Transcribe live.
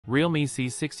Realme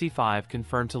C65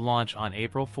 confirmed to launch on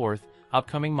April 4th,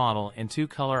 upcoming model in two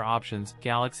color options,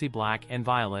 Galaxy Black and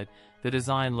Violet. The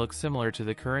design looks similar to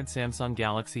the current Samsung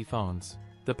Galaxy phones.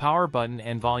 The power button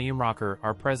and volume rocker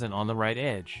are present on the right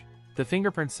edge. The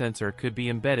fingerprint sensor could be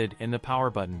embedded in the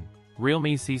power button.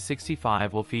 Realme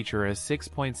C65 will feature a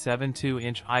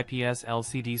 6.72-inch IPS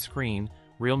LCD screen.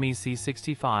 Realme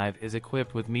C65 is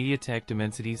equipped with MediaTek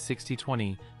Dimensity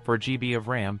 6020, 4GB of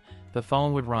RAM. The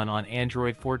phone would run on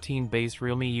Android 14-based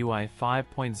Realme UI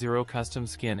 5.0 custom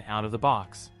skin out of the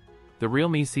box. The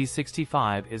Realme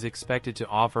C65 is expected to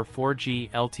offer 4G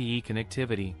LTE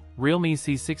connectivity. Realme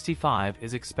C65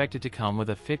 is expected to come with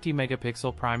a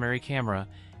 50-megapixel primary camera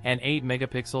and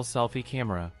 8-megapixel selfie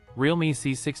camera. Realme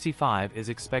C65 is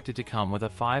expected to come with a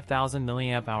 5000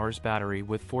 mAh battery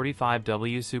with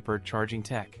 45W supercharging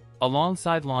tech.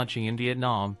 Alongside launching in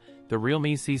Vietnam, the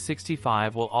Realme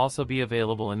C65 will also be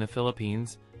available in the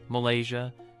Philippines,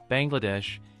 Malaysia,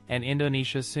 Bangladesh, and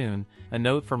Indonesia soon. A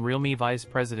note from Realme Vice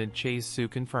President Chase Su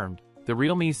confirmed. The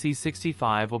Realme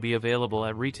C65 will be available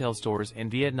at retail stores in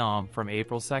Vietnam from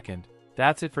April 2nd.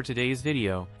 That's it for today's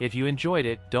video. If you enjoyed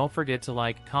it, don't forget to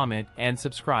like, comment, and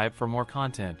subscribe for more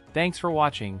content. Thanks for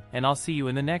watching, and I'll see you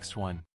in the next one.